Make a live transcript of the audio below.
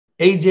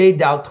AJ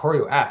Del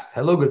Torio asks,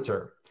 hello, good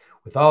sir.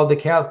 With all the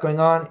chaos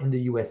going on in the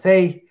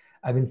USA,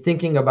 I've been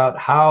thinking about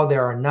how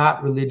there are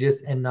not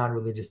religious and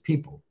non-religious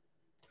people.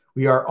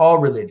 We are all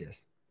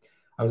religious.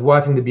 I was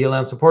watching the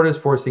BLM supporters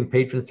forcing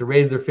patrons to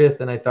raise their fist,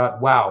 and I thought,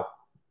 wow,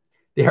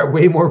 they are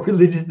way more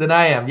religious than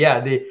I am.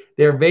 Yeah,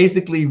 they're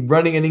basically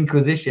running an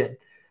inquisition.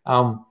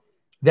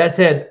 That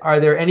said, are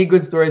there any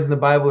good stories in the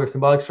Bible or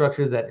symbolic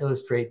structures that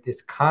illustrate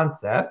this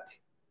concept?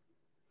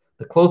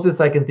 The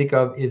closest I can think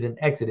of is in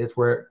Exodus,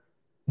 where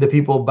the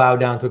people bow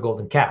down to a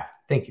golden calf.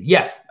 Thank you.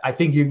 Yes, I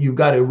think you've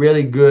got a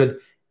really good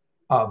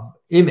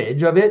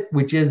image of it,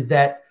 which is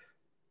that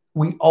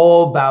we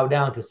all bow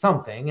down to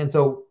something. And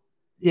so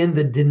in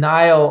the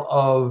denial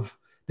of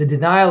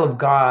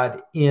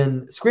God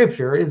in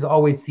scripture is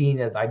always seen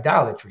as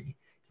idolatry.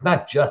 It's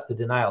not just the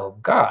denial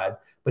of God,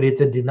 but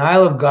it's a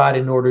denial of God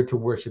in order to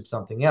worship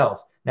something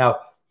else.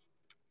 Now,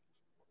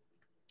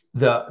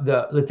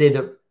 the let's say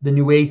the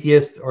new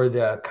atheists or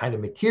the kind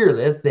of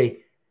materialists,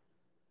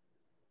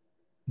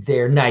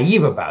 they're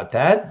naive about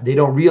that. They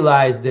don't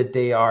realize that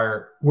they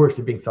are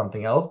worshiping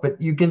something else,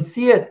 but you can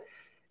see it.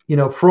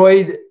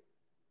 Freud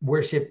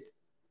worshiped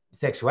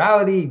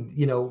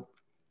sexuality,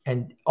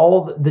 and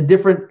all the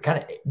different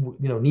kind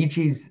of,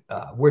 Nietzsche's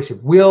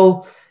worship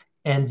will,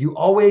 and you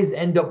always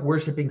end up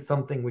worshiping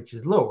something which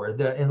is lower.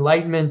 The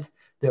Enlightenment,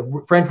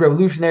 the French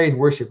revolutionaries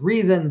worship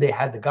reason. They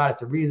had the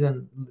goddess of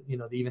reason.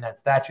 They even had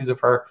statues of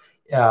her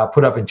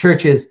put up in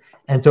churches.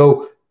 And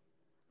so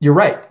you're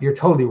right. You're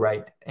totally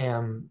right.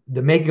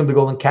 The making of the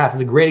golden calf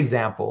is a great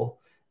example,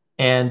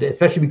 and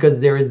especially because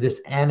there is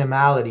this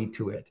animality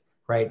to it,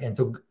 right? And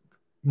so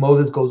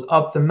Moses goes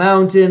up the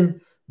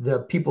mountain, the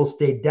people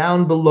stay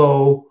down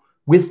below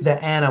with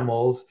the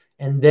animals,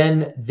 and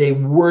then they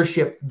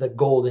worship the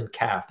golden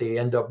calf. They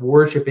end up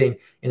worshiping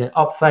in an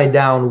upside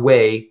down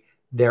way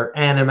their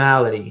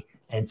animality.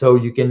 And so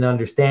you can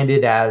understand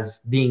it as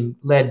being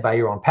led by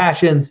your own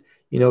passions.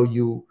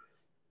 You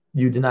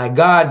deny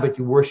God, but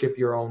you worship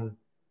your own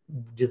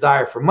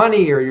desire for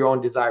money, or your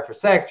own desire for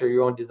sex, or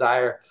your own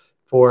desire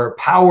for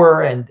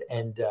power and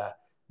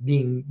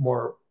being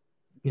more,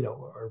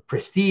 or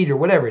prestige, or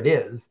whatever it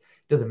is.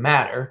 It doesn't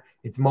matter.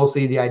 It's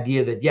mostly the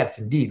idea that, yes,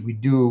 indeed, we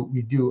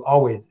do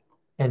always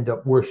end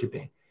up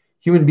worshiping.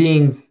 Human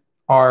beings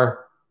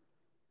are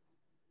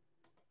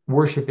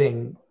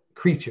worshiping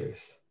creatures.